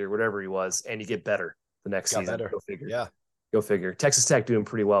Player of the Year, whatever he was, and you get better the next season. Better. Go figure. Yeah, go figure. Texas Tech doing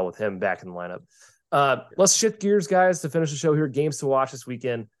pretty well with him back in the lineup. Let's shift gears, guys, to finish the show here. Games to watch this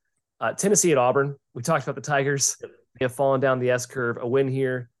weekend. Tennessee at Auburn. We talked about the Tigers. They have fallen down the S curve. A win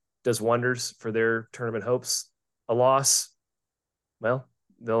here does wonders for their tournament hopes. A loss, well,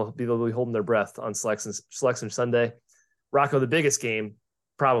 they'll be holding their breath on Selection Sunday. Rocco, the biggest game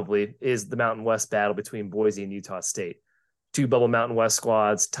probably is the Mountain West battle between Boise and Utah State. 2 bubble Mountain West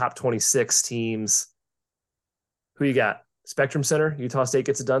squads, top 26 teams. Who you got? Spectrum Center, Utah State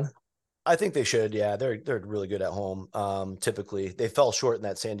gets it done? I think they should. Yeah, they're really good at home. Typically, they fell short in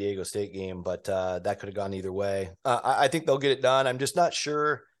that San Diego State game, but that could have gone either way. I think they'll get it done. I'm just not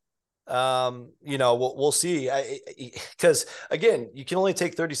sure. We'll see. Because again, you can only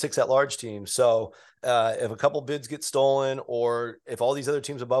take 36 at-large teams. So if a couple bids get stolen, or if all these other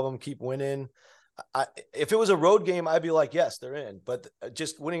teams above them keep winning, if it was a road game, I'd be like, yes, they're in. But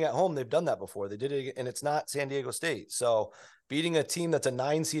just winning at home, they've done that before. They did it, and it's not San Diego State. So beating a team that's a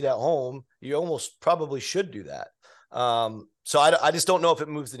 9 seed at home, you almost probably should do that. So I just don't know if it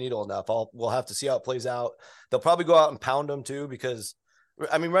moves the needle enough. We'll have to see how it plays out. They'll probably go out and pound them too, because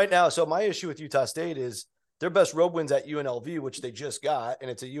I mean, right now, so my issue with Utah State is their best road wins at UNLV, which they just got,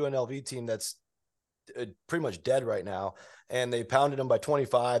 and it's a UNLV team that's pretty much dead right now, and they pounded them by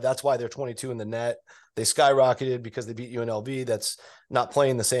 25. That's why they're 22 in the net. They skyrocketed because they beat UNLV. That's not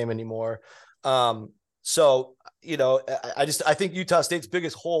playing the same anymore. So, I think Utah State's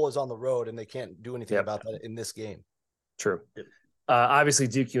biggest hole is on the road, and they can't do anything about that in this game. True. Obviously,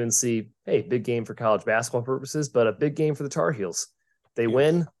 Duke UNC, hey, big game for college basketball purposes, but a big game for the Tar Heels. They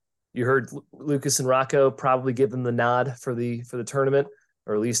win. You heard Lucas and Rocco probably give them the nod for the tournament,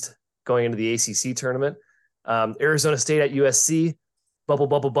 or at least going into the ACC tournament. Arizona State at USC,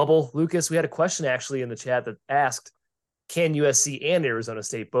 bubble. Lucas, we had a question actually in the chat that asked, can USC and Arizona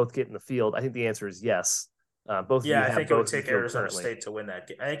State both get in the field? I think the answer is yes. Both. Yeah, I think it would take Arizona State to win that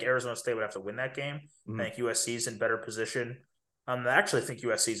game. I think Arizona State would have to win that game. Mm-hmm. I think USC's in better position. I actually think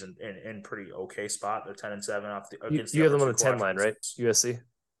USC's in pretty okay spot. They're 10-7 against. You have them on the 10 line, right? USC.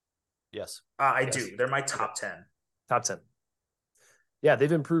 Yes, I do. They're my top 10. Top 10. Yeah,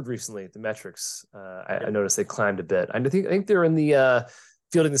 they've improved recently. The metrics, I noticed they climbed a bit. I think they're in the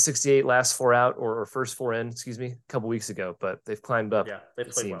fielding the 68 last 4 out or first 4 in, a couple weeks ago, but they've climbed up. Yeah, they've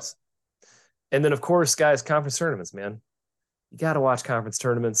played well. And then, of course, guys, conference tournaments, man. You got to watch conference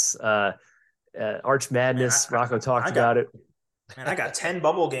tournaments. Arch Madness, Rocco talked about it. Man, I got 10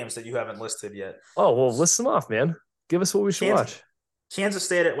 bubble games that you haven't listed yet. Oh, well, list them off, man. Give us what we should watch. Kansas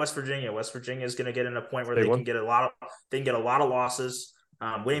State at West Virginia. West Virginia is going to get in a point where they can get a lot of losses.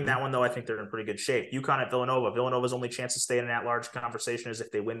 Winning that one, though, I think they're in pretty good shape. UConn at Villanova. Villanova's only chance to stay in an at-large conversation is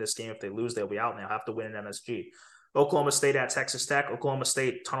if they win this game. If they lose, they'll be out, and they'll have to win an MSG. Oklahoma State at Texas Tech. Oklahoma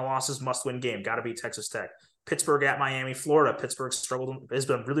State, ton of losses, must-win game. Got to beat Texas Tech. Pittsburgh at Miami, Florida. Pittsburgh has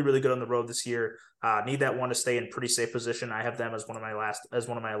been really, really good on the road this year. Need that one to stay in pretty safe position. I have them as one of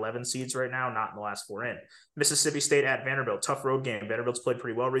my 11 seeds right now, not in the last 4 in. Mississippi State at Vanderbilt, tough road game. Vanderbilt's played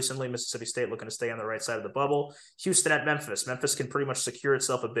pretty well recently. Mississippi State looking to stay on the right side of the bubble. Houston at Memphis. Memphis can pretty much secure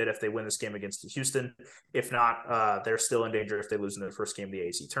itself a bit if they win this game against Houston. If not, they're still in danger if they lose in their first game of the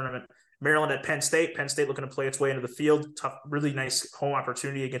AAC tournament. Maryland at Penn State. Penn State looking to play its way into the field. Tough, really nice home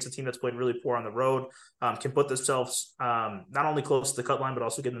opportunity against a team that's played really poor on the road. Can put themselves not only close to the cut line, but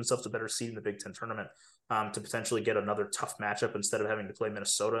also give themselves a better seed in the Big Ten tournament to potentially get another tough matchup instead of having to play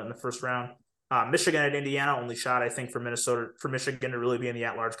Minnesota in the first round. Michigan at Indiana, only shot, I think, for Michigan to really be in the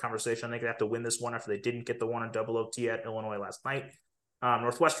at-large conversation. I think they have to win this one after they didn't get the one in double OT at Illinois last night.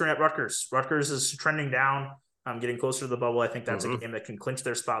 Northwestern at Rutgers. Rutgers is trending down. Getting closer to the bubble. I think that's a game that can clinch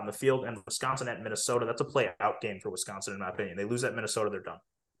their spot in the field. And Wisconsin at Minnesota, that's a play-out game for Wisconsin, in my opinion. They lose at Minnesota, they're done.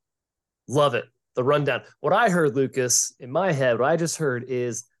 Love it. The rundown. What I heard, Lucas, in my head, what I just heard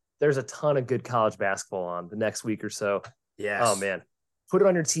is there's a ton of good college basketball on the next week or so. Yes. Oh, man. Put it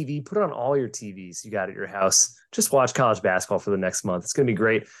on your TV. Put it on all your TVs you got at your house. Just watch college basketball for the next month. It's going to be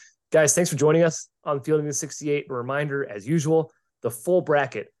great. Guys, thanks for joining us on Fielding the 68. A reminder, as usual, the full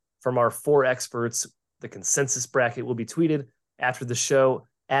bracket from our 4 experts. The consensus bracket will be tweeted after the show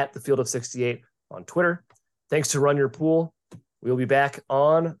at the Field of 68 on Twitter. Thanks to Run Your Pool. We'll be back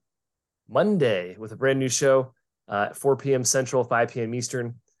on Monday with a brand new show at 4 p.m. Central, 5 p.m.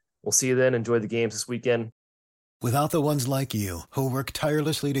 Eastern. We'll see you then. Enjoy the games this weekend. Without the ones like you who work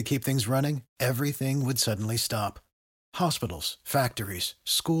tirelessly to keep things running, everything would suddenly stop. Hospitals, factories,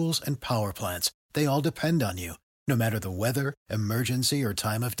 schools, and power plants, they all depend on you. No matter the weather, emergency, or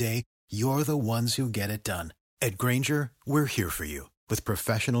time of day, you're the ones who get it done. At Grainger, we're here for you with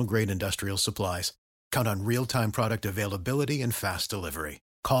professional-grade industrial supplies. Count on real-time product availability and fast delivery.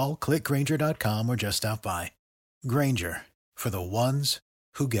 Call, click Grainger.com, or just stop by. Grainger, for the ones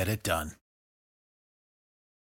who get it done.